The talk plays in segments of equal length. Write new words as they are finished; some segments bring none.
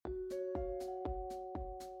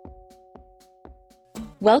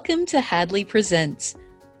Welcome to Hadley Presents.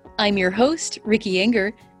 I'm your host, Ricky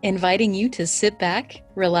Enger, inviting you to sit back,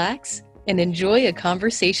 relax, and enjoy a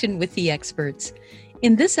conversation with the experts.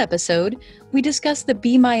 In this episode, we discuss the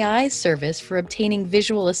Be My Eyes service for obtaining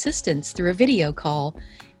visual assistance through a video call.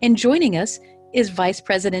 And joining us is Vice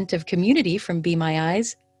President of Community from Be My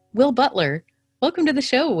Eyes, Will Butler. Welcome to the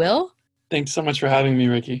show, Will. Thanks so much for having me,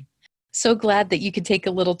 Ricky. So glad that you could take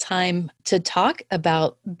a little time to talk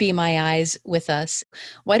about Be My Eyes with us.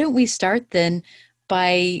 Why don't we start then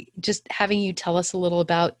by just having you tell us a little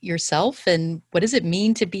about yourself and what does it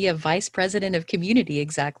mean to be a vice president of community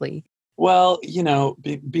exactly? Well,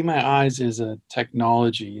 Be My Eyes is a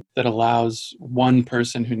technology that allows one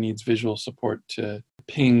person who needs visual support to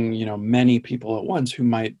ping, many people at once who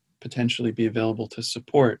might potentially be available to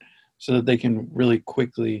support so that they can really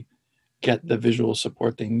quickly get the visual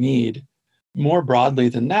support they need. More broadly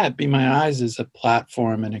than that, Be My Eyes is a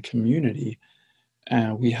platform and a community.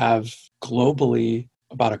 We have globally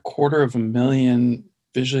about 250,000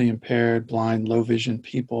 visually impaired, blind, low vision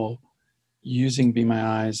people using Be My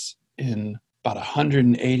Eyes in about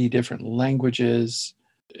 180 different languages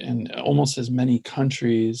in almost as many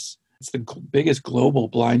countries. It's the biggest global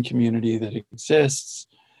blind community that exists,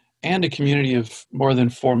 and a community of more than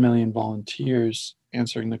 4 million volunteers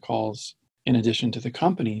answering the calls in addition to the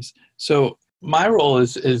companies. So my role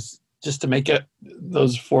is just to make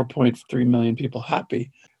those 4.3 million people happy,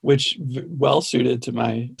 which well suited to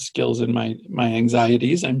my skills and my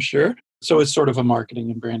anxieties, I'm sure. So it's sort of a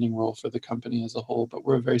marketing and branding role for the company as a whole, but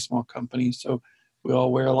we're a very small company, so we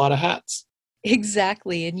all wear a lot of hats.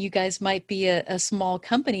 Exactly. And you guys might be a small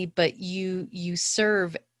company, but you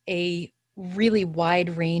serve a really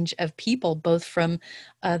wide range of people, both from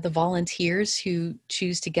the volunteers who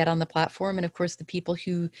choose to get on the platform and, of course, the people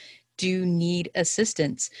who do need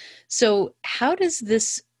assistance. So how does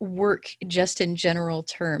this work just in general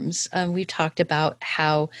terms? We've talked about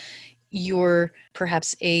how you're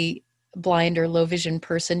perhaps a blind or low vision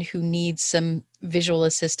person who needs some visual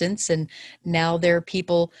assistance, and now there are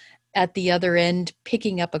people at the other end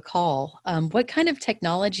picking up a call. What kind of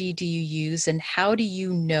technology do you use, and how do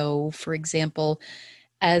you know, for example,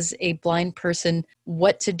 as a blind person,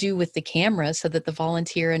 what to do with the camera so that the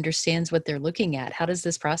volunteer understands what they're looking at? How does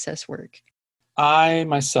this process work? I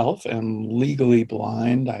myself am legally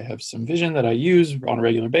blind. I have some vision that I use on a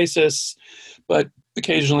regular basis, but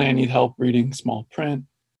occasionally I need help reading small print.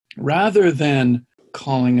 Rather than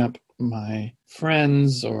calling up my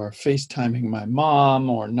friends or FaceTiming my mom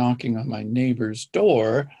or knocking on my neighbor's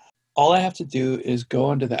door, all I have to do is go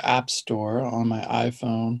onto the App Store on my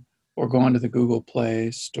iPhone or go onto the Google Play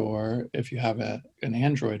Store if you have an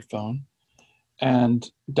Android phone and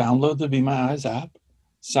download the Be My Eyes app,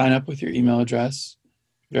 sign up with your email address,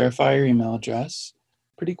 verify your email address.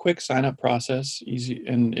 Pretty quick sign-up process, easy.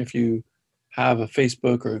 And if you have a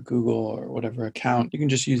Facebook or a Google or whatever account, you can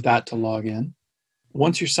just use that to log in.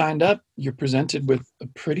 Once you're signed up, you're presented with a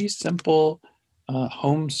pretty simple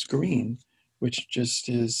home screen, which just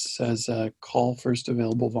says call first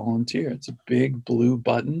available volunteer. It's a big blue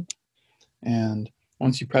button. And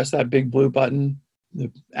once you press that big blue button, the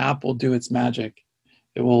app will do its magic.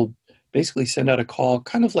 It will basically send out a call,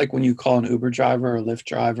 kind of like when you call an Uber driver or Lyft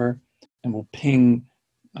driver, and will ping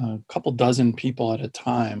a couple dozen people at a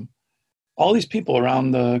time. All these people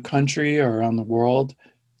around the country or around the world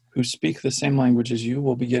who speak the same language as you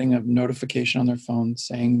will be getting a notification on their phone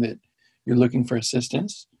saying that you're looking for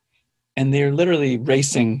assistance. And they're literally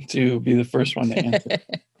racing to be the first one to answer.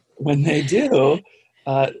 When they do,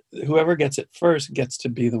 whoever gets it first gets to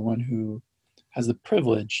be the one who has the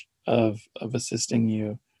privilege of assisting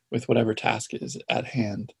you with whatever task is at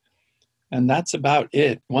hand. And that's about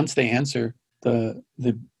it. Once they answer, the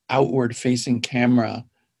outward facing camera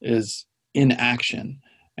is in action.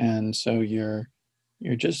 And so you're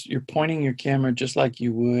pointing your camera just like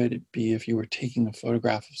you would be if you were taking a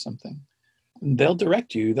photograph of something. And they'll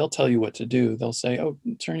direct you. They'll tell you what to do. They'll say, "Oh,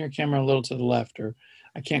 turn your camera a little to the left," or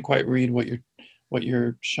 "I can't quite read what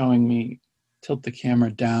you're showing me. Tilt the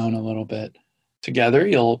camera down a little bit." Together,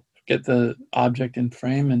 you'll get the object in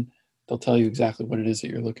frame, and they'll tell you exactly what it is that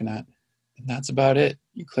you're looking at. And that's about it.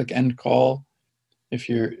 You click end call. If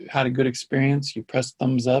you had a good experience, you press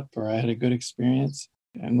thumbs up, or I had a good experience.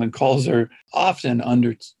 And the calls are often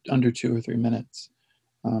under 2 or 3 minutes.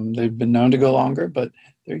 They've been known to go longer, but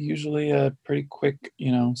they're usually a pretty quick,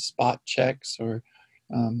 spot checks or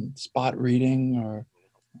spot reading or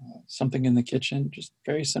something in the kitchen. Just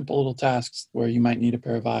very simple little tasks where you might need a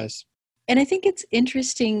pair of eyes. And I think it's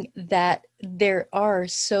interesting that there are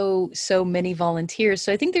so many volunteers.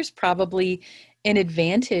 So I think there's probably an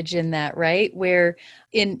advantage in that, right? Where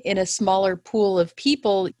in a smaller pool of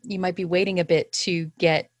people, you might be waiting a bit to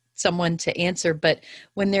get someone to answer, but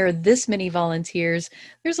when there are this many volunteers,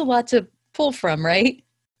 there's a lot to pull from, right?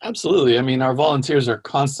 Absolutely. I mean, our volunteers are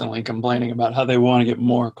constantly complaining about how they want to get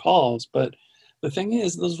more calls, but the thing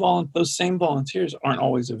is, those same volunteers aren't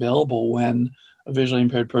always available when a visually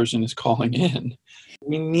impaired person is calling in.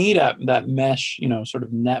 We need that mesh, sort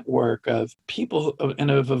of network of people and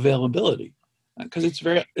of availability, because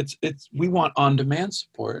we want on-demand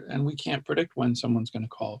support, and we can't predict when someone's going to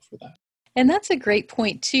call for that. And that's a great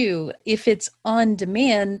point too. If it's on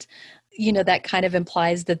demand, that kind of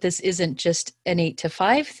implies that this isn't just an 8 to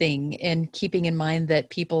 5 thing. And keeping in mind that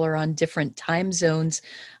people are on different time zones,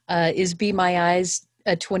 is Be My Eyes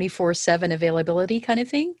a 24/7 availability kind of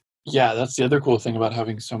thing? Yeah, that's the other cool thing about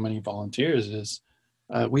having so many volunteers is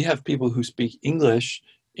we have people who speak English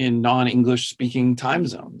in non-English speaking time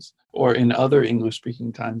zones or in other English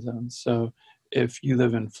speaking time zones. So if you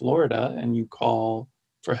live in Florida and you call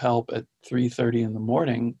for help at 3:30 in the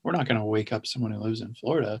morning, we're not going to wake up someone who lives in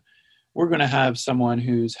Florida. We're going to have someone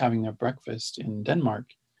who's having their breakfast in Denmark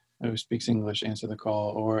who speaks English answer the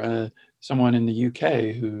call, or someone in the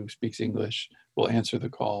UK who speaks English will answer the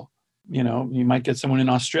call. You might get someone in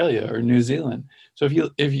Australia or New Zealand. So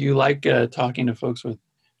if you like talking to folks with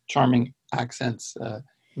charming accents,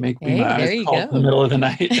 make Be Hey, My Eyes there you call in the go. middle of the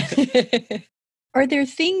night. Are there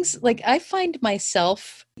things like I find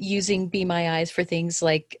myself using Be My Eyes for things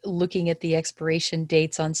like looking at the expiration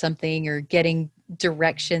dates on something or getting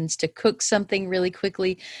directions to cook something really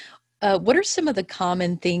quickly? What are some of the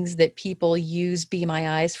common things that people use Be My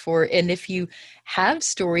Eyes for? And if you have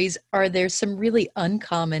stories, are there some really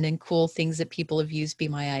uncommon and cool things that people have used Be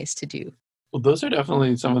My Eyes to do? Well, those are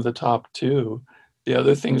definitely some of the top two. The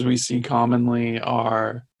other things we see commonly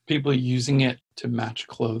are people using it to match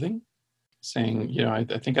clothing, saying, I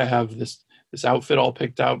think I have this outfit all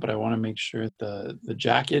picked out, but I want to make sure the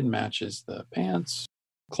jacket matches the pants.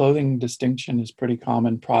 Clothing distinction is pretty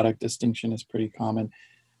common. Product distinction is pretty common.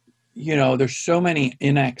 There's so many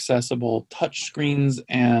inaccessible touch screens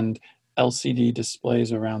and LCD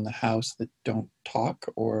displays around the house that don't talk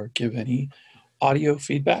or give any audio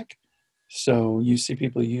feedback. So you see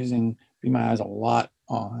people using Be My Eyes a lot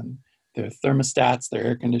on their thermostats, their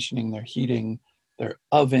air conditioning, their heating, their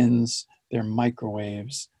ovens, their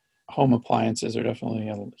microwaves. Home appliances are definitely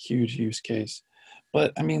a huge use case.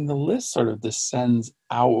 But I mean, the list sort of descends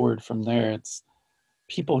outward from there. It's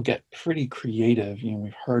people get pretty creative.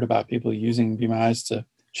 We've heard about people using Be My Eyes to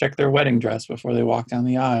check their wedding dress before they walk down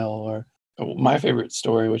the aisle. Or my favorite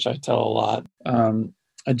story, which I tell a lot,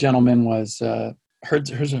 a gentleman was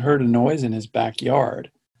heard a noise in his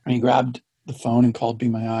backyard, and he grabbed the phone and called Be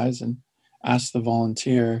My Eyes and asked the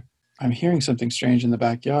volunteer, "I'm hearing something strange in the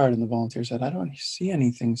backyard." And the volunteer said, "I don't see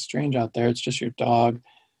anything strange out there. It's just your dog."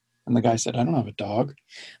 And the guy said, "I don't have a dog."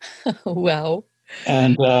 Well,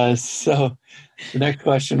 And so the next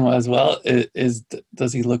question was, well,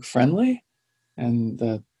 does he look friendly? And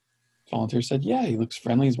the volunteer said, yeah, he looks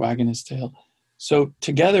friendly. He's wagging his tail. So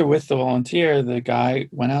together with the volunteer, the guy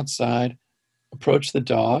went outside, approached the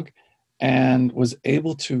dog, and was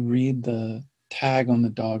able to read the tag on the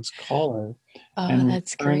dog's collar oh, and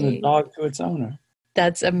that's return the great. dog to its owner.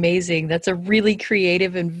 That's amazing. That's a really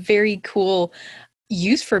creative and very cool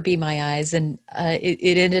use for Be My Eyes. And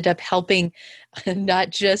it ended up helping not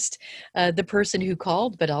just the person who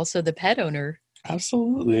called, but also the pet owner.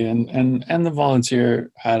 Absolutely. And the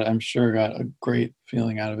volunteer had, I'm sure, got a great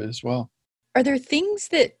feeling out of it as well. Are there things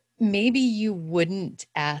that maybe you wouldn't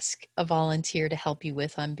ask a volunteer to help you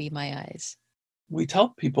with on Be My Eyes? We tell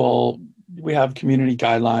people we have community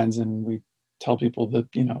guidelines, and we tell people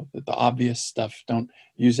that that the obvious stuff, don't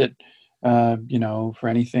use it for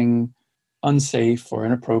anything unsafe or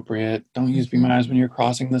inappropriate. Don't use Be Hmm. My Eyes when you're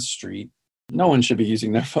crossing the street. No one should be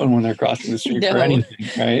using their phone when they're crossing the street for No. anything,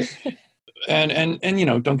 right?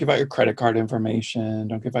 And don't give out your credit card information,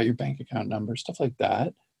 don't give out your bank account number, stuff like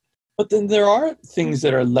that. But then there are things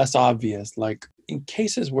that are less obvious, like in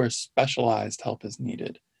cases where specialized help is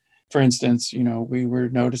needed. For instance, we were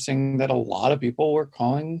noticing that a lot of people were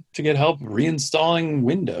calling to get help reinstalling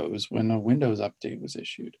Windows when a Windows update was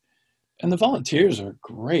issued. And the volunteers are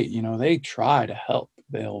great. They try to help.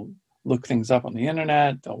 They'll look things up on the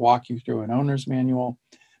internet, they'll walk you through an owner's manual,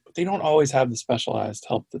 but they don't always have the specialized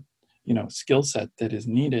help that, skill set that is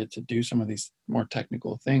needed to do some of these more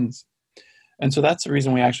technical things. And so that's the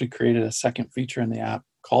reason we actually created a second feature in the app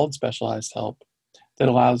called Specialized Help that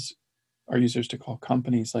allows our users to call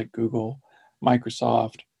companies like Google,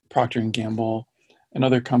 Microsoft, Procter and Gamble, and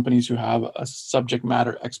other companies who have a subject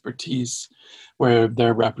matter expertise where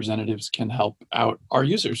their representatives can help out our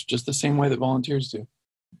users just the same way that volunteers do.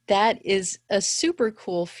 That is a super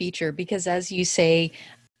cool feature because, as you say,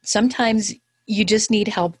 sometimes you just need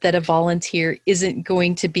help that a volunteer isn't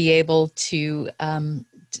going to be able to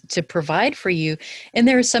provide for you. And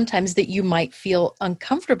there are sometimes that you might feel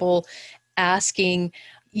uncomfortable asking,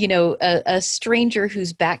 a stranger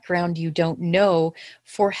whose background you don't know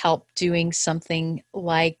for help doing something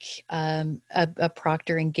like a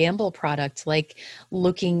Procter and Gamble product, like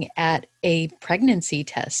looking at a pregnancy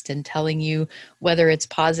test and telling you whether it's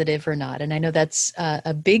positive or not. And I know that's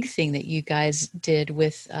a big thing that you guys did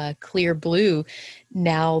with Clear Blue.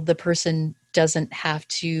 Now the person doesn't have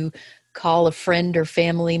to call a friend or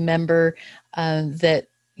family member that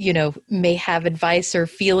may have advice or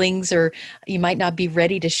feelings, or you might not be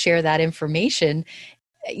ready to share that information.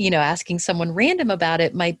 Asking someone random about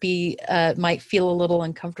it might feel a little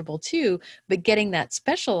uncomfortable too, but getting that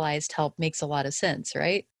specialized help makes a lot of sense,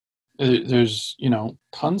 right? There's,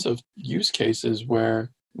 tons of use cases where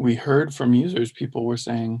we heard from users, people were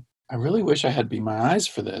saying, I really wish I had Be My Eyes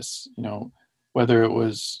for this, whether it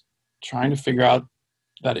was trying to figure out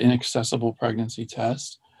that inaccessible pregnancy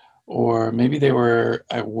test, or maybe they were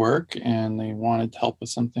at work and they wanted help with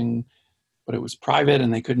something, but it was private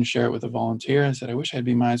and they couldn't share it with a volunteer. I said, I wish I had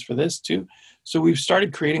Be My Eyes for this too. So we've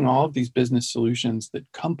started creating all of these business solutions that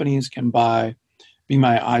companies can buy Be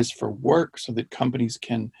My Eyes for work, so that companies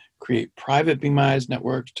can create private Be My Eyes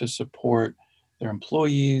networks to support their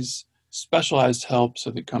employees, specialized help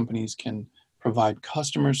so that companies can provide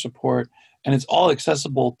customer support. And it's all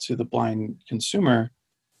accessible to the blind consumer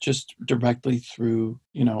just directly through,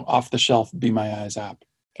 off the shelf Be My Eyes app.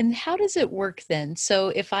 And how does it work then? So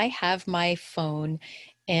if I have my phone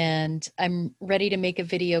and I'm ready to make a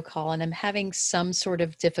video call and I'm having some sort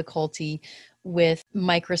of difficulty with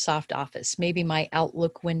Microsoft Office, maybe my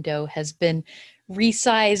Outlook window has been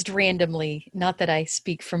resized randomly. Not that I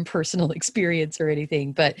speak from personal experience or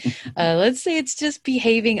anything, but let's say it's just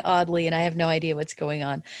behaving oddly and I have no idea what's going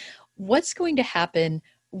on. What's going to happen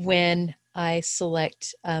when I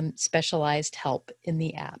select specialized help in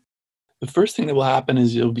the app? The first thing that will happen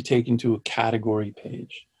is you'll be taken to a category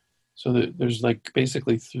page. So there's like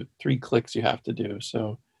basically three clicks you have to do.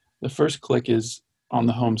 So the first click is on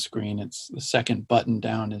the home screen. It's the second button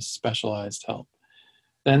down is specialized help.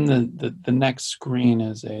 Then the next screen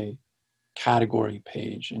is a category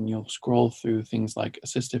page, and you'll scroll through things like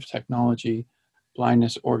assistive technology,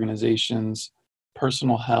 blindness organizations,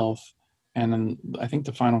 personal health, and then I think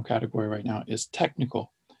the final category right now is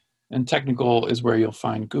technical. And technical is where you'll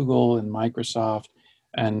find Google and Microsoft,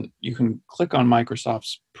 and you can click on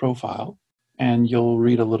Microsoft's profile and you'll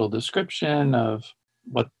read a little description of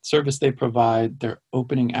what service they provide, their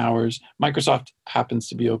opening hours. Microsoft happens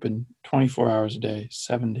to be open 24 hours a day,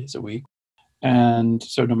 7 days a week. And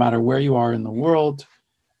so no matter where you are in the world,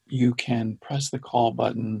 you can press the call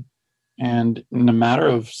button, and in a matter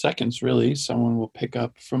of seconds, really, someone will pick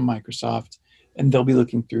up from Microsoft and they'll be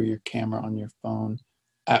looking through your camera on your phone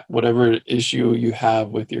at whatever issue you have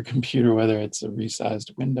with your computer, whether it's a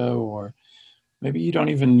resized window or maybe you don't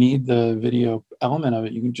even need the video element of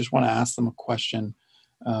it. You can just want to ask them a question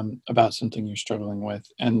about something you're struggling with.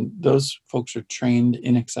 And those folks are trained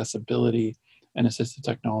in accessibility and assistive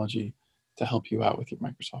technology to help you out with your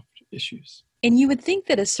Microsoft issues. And you would think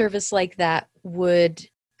that a service like that would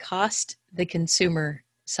cost the consumer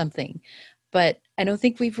something, but I don't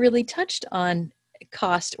think we've really touched on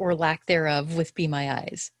cost or lack thereof with Be My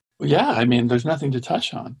Eyes. Well, yeah, I mean, there's nothing to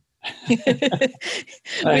touch on. Like,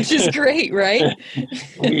 Which is great, right?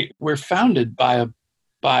 we're founded by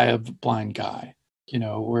a blind guy.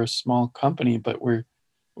 We're a small company, but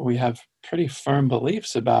we have pretty firm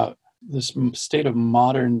beliefs about this state of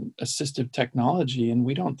modern assistive technology, and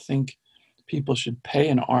we don't think people should pay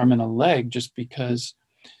an arm and a leg just because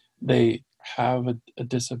they have a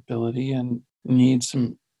disability and need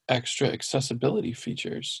some extra accessibility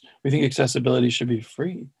features. We think accessibility should be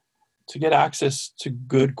free. To get access to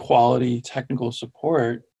good quality technical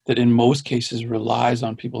support that in most cases relies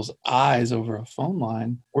on people's eyes over a phone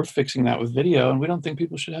line, we're fixing that with video, and we don't think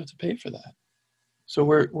people should have to pay for that. So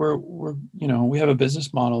we have a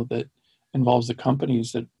business model that involves the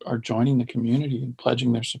companies that are joining the community and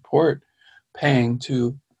pledging their support, paying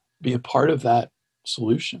to be a part of that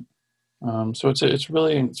solution. So it's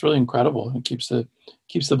really incredible. It keeps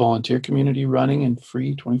the volunteer community running and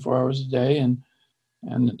free 24 hours a day, and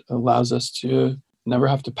it allows us to never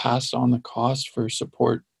have to pass on the cost for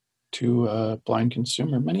support to a blind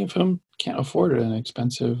consumer, many of whom can't afford an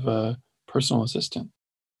expensive personal assistant.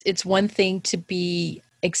 It's one thing to be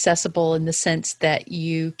accessible in the sense that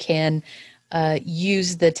you can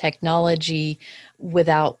use the technology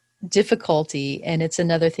without difficulty. And it's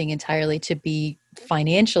another thing entirely to be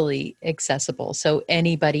financially accessible. So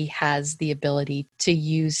anybody has the ability to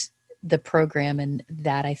use the program. And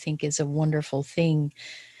that I think is a wonderful thing.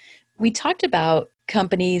 We talked about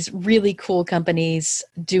companies, really cool companies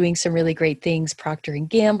doing some really great things, Procter and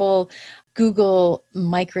Gamble, Google,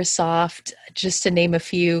 Microsoft, just to name a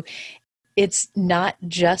few. It's not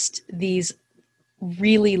just these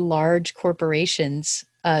really large corporations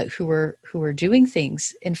who are doing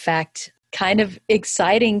things. In fact, kind of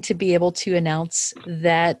exciting to be able to announce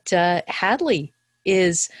that Hadley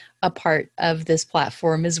is a part of this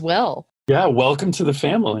platform as well. Yeah, welcome to the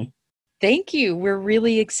family. Thank you. We're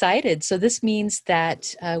really excited. So this means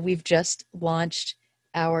that we've just launched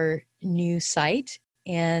our new site,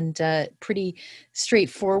 and pretty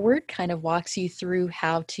straightforward, kind of walks you through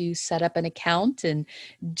how to set up an account and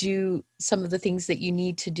do some of the things that you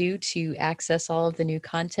need to do to access all of the new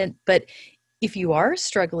content. But if you are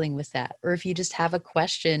struggling with that, or if you just have a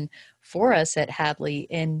question for us at Hadley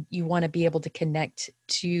and you want to be able to connect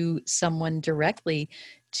to someone directly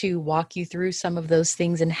to walk you through some of those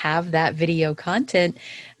things and have that video content,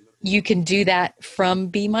 you can do that from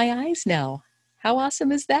Be My Eyes now. How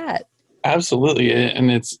awesome is that? Absolutely.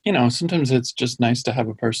 And it's, sometimes it's just nice to have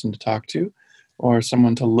a person to talk to or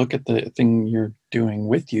someone to look at the thing you're doing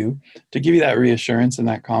with you to give you that reassurance and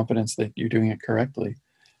that confidence that you're doing it correctly.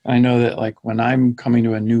 And I know that like when I'm coming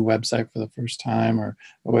to a new website for the first time or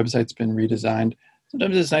a website's been redesigned,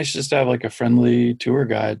 sometimes it's nice just to have like a friendly tour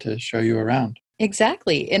guide to show you around.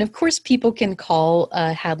 Exactly. And of course, people can call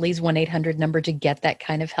Hadley's 1-800 number to get that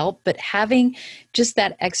kind of help. But having just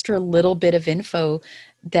that extra little bit of info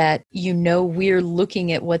that we're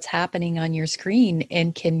looking at what's happening on your screen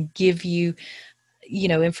and can give you,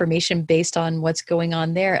 information based on what's going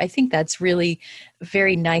on there. I think that's really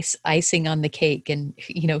very nice icing on the cake. And,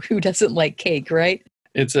 who doesn't like cake, right?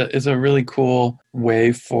 It's a really cool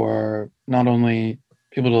way for not only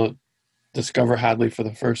people to discover Hadley for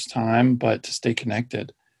the first time, but to stay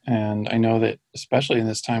connected. And I know that especially in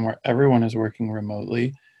this time where everyone is working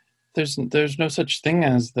remotely, there's no such thing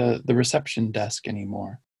as the reception desk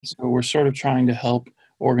anymore. So we're sort of trying to help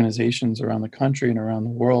organizations around the country and around the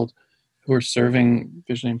world who are serving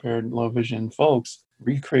visually impaired, low vision folks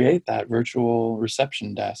recreate that virtual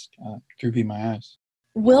reception desk through Be My Eyes.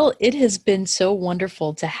 Will, it has been so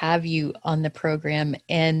wonderful to have you on the program.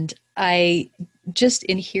 And I just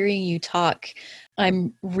in hearing you talk,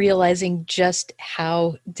 I'm realizing just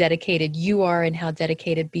how dedicated you are and how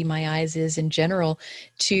dedicated Be My Eyes is in general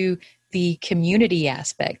to the community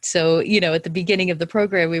aspect. So, at the beginning of the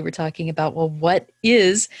program, we were talking about, well, what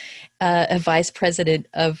is a vice president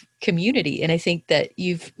of community? And I think that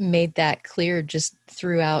you've made that clear just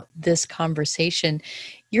throughout this conversation.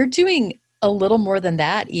 You're doing a little more than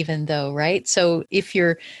that, even though, right? So if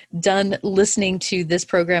you're done listening to this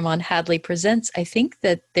program on Hadley Presents, I think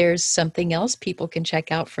that there's something else people can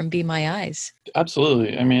check out from Be My Eyes.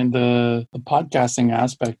 Absolutely. I mean, the podcasting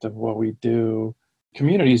aspect of what we do,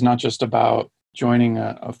 community is not just about joining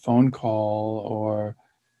a phone call or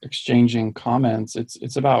exchanging comments.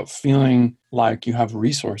 It's about feeling like you have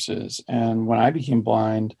resources. And when I became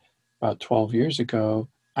blind about 12 years ago,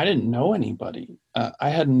 I didn't know anybody. I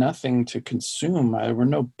had nothing to consume. There were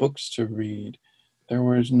no books to read. There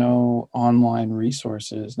was no online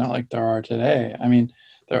resources, not like there are today. I mean,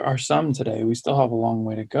 there are some today. We still have a long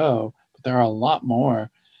way to go, but there are a lot more.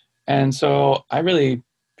 And so I really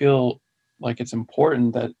feel like it's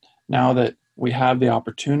important that now that we have the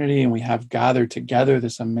opportunity and we have gathered together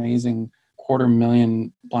this amazing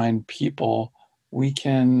 250,000 blind people, we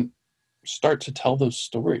can start to tell those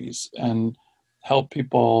stories and help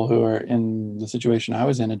people who are in the situation I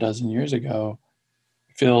was in a dozen years ago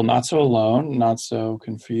feel not so alone, not so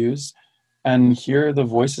confused, and hear the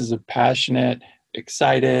voices of passionate,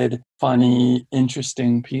 excited, funny,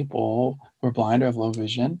 interesting people who are blind or have low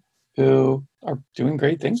vision who are doing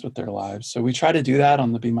great things with their lives. So we try to do that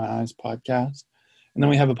on the Be My Eyes podcast. And then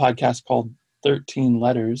we have a podcast called 13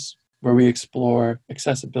 Letters, where we explore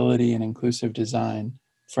accessibility and inclusive design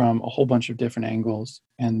from a whole bunch of different angles.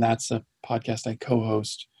 And that's a podcast I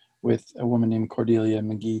co-host with a woman named Cordelia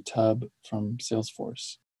McGee Tubb from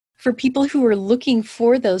Salesforce. For people who are looking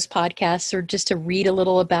for those podcasts or just to read a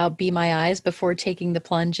little about Be My Eyes before taking the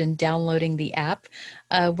plunge and downloading the app,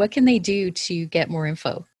 what can they do to get more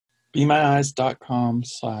info?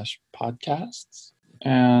 BeMyEyes.com/podcasts.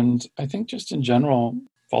 And I think just in general,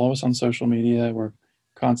 follow us on social media. We're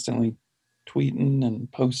constantly tweeting and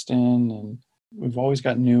posting, and we've always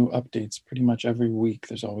got new updates pretty much every week.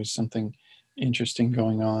 There's always something interesting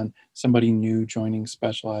going on, somebody new joining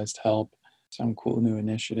specialized help, some cool new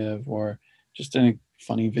initiative, or just a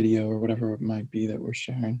funny video or whatever it might be that we're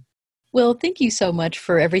sharing. Well, thank you so much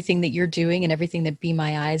for everything that you're doing and everything that Be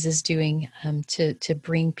My Eyes is doing to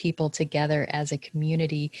bring people together as a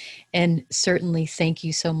community. And certainly, thank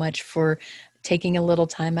you so much for taking a little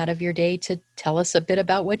time out of your day to tell us a bit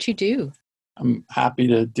about what you do. I'm happy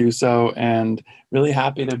to do so and really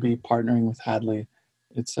happy to be partnering with Hadley.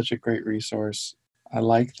 It's such a great resource. I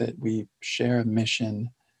like that we share a mission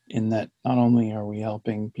in that not only are we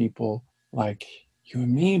helping people like you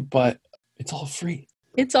and me, but it's all free.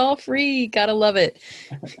 It's all free. Gotta love it.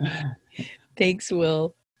 Thanks,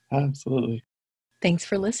 Will. Absolutely. Thanks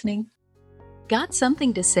for listening. Got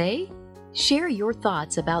something to say? Share your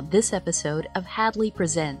thoughts about this episode of Hadley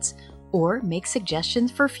Presents, or make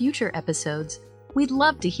suggestions for future episodes. We'd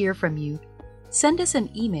love to hear from you. Send us an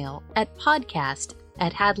email at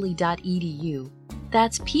podcast@hadley.edu.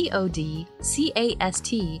 That's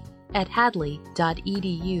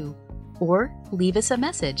podcast@hadley.edu. Or leave us a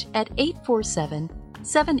message at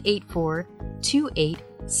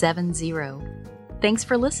 847-784-2870. Thanks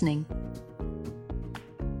for listening.